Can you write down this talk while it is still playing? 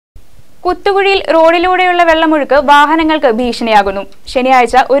കുത്തുകുഴിയിൽ റോഡിലൂടെയുള്ള വെള്ളമൊഴുക്ക് വാഹനങ്ങൾക്ക് ഭീഷണിയാകുന്നു.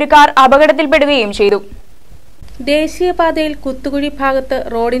 ശനിയാഴ്ച ഒരു കാർ അപകടത്തിൽപ്പെടുകയും ചെയ്തു. ദേശീയപാതയിൽ കുത്തുകുഴി ഭാഗത്ത്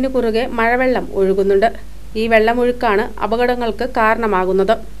റോഡിനു കുറുകെ മഴവെള്ളം ഒഴുകുന്നുണ്ട്. ഈ വെള്ളമൊഴുക്കാണ് അപകടങ്ങൾക്ക്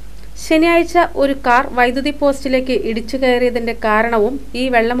കാരണമാകുന്നത്. ശനിയാഴ്ച ഒരു കാർ വൈദ്യുതി പോസ്റ്റിലേക്ക് ഇടിച്ചു കയറിയതിന്റെ കാരണവും ഈ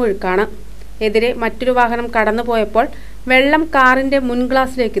വെള്ളമൊഴുക്കാണ്. എതിരെ മറ്റൊരു വാഹനം കടന്നുപോയപ്പോൾ വെള്ളം കാറിന്റെ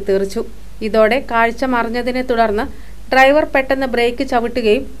മുൻഗ്ലാസിലേക്ക് തെറിച്ചു. ഇതോടെ കാഴ്ച മറിഞ്ഞതിനെ തുടർന്ന് ഡ്രൈവർ പെട്ടെന്ന് ബ്രേക്ക്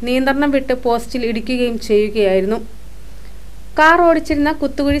ചവിട്ടുകയും നിയന്ത്രണം വിട്ട് പോസ്റ്റിൽ ഇടിക്കുകയും ചെയ്യുകയായിരുന്നു. കാർ ഓടിച്ചിരുന്ന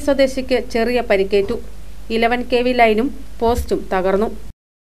കുത്തുകുഴി സ്വദേശിക്ക് ചെറിയ പരിക്കേറ്റു. 11 kV ലൈനും പോസ്റ്റും തകർന്നു.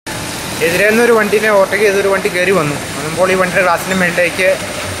 എതിരെന്നൊരു വണ്ടിനെ ഓവർടേക്ക് ചെയ്തൊരു വണ്ടി കയറി വന്നു. അതുമ്പോൾ ഈ വണ്ടിയുടെ ഗ്ലാസിന് മേളിലേക്ക്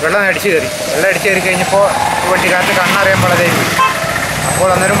വെള്ളം അടിച്ചു കയറി കഴിഞ്ഞപ്പോൾ ഈ വണ്ടിക്കകത്ത് കണ്ണറിയാൻ വളരെ അപ്പോൾ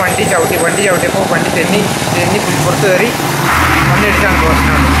അന്നേരം വണ്ടി ചവിട്ടിയപ്പോൾ വണ്ടി തെന്നി പുറത്ത് കയറി മണ്ണിടിച്ചാണ്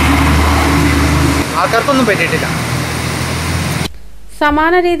പ്രശ്നം. ആൾക്കാർക്കൊന്നും പറ്റിയിട്ടില്ല.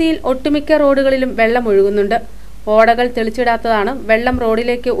 സമാന രീതിയിൽ ഒട്ടുമിക്ക റോഡുകളിലും വെള്ളം ഒഴുകുന്നുണ്ട്. ഓടകൾ തെളിച്ചിടാത്തതാണ് വെള്ളം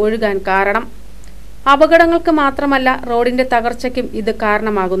റോഡിലേക്ക് ഒഴുകാൻ കാരണം. അപകടങ്ങൾക്ക് മാത്രമല്ല റോഡിന്റെ തകർച്ചയ്ക്കും ഇത്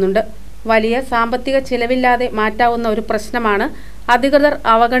കാരണമാകുന്നുണ്ട്. വലിയ സാമ്പത്തിക ചിലവില്ലാതെ മാറ്റാവുന്ന ഒരു പ്രശ്നമാണ് അധികൃതർ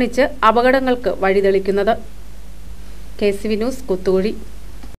അവഗണിച്ച് അപകടങ്ങൾക്ക് വഴിതെളിക്കുന്നത്. KCV news, Kuthukuzhi.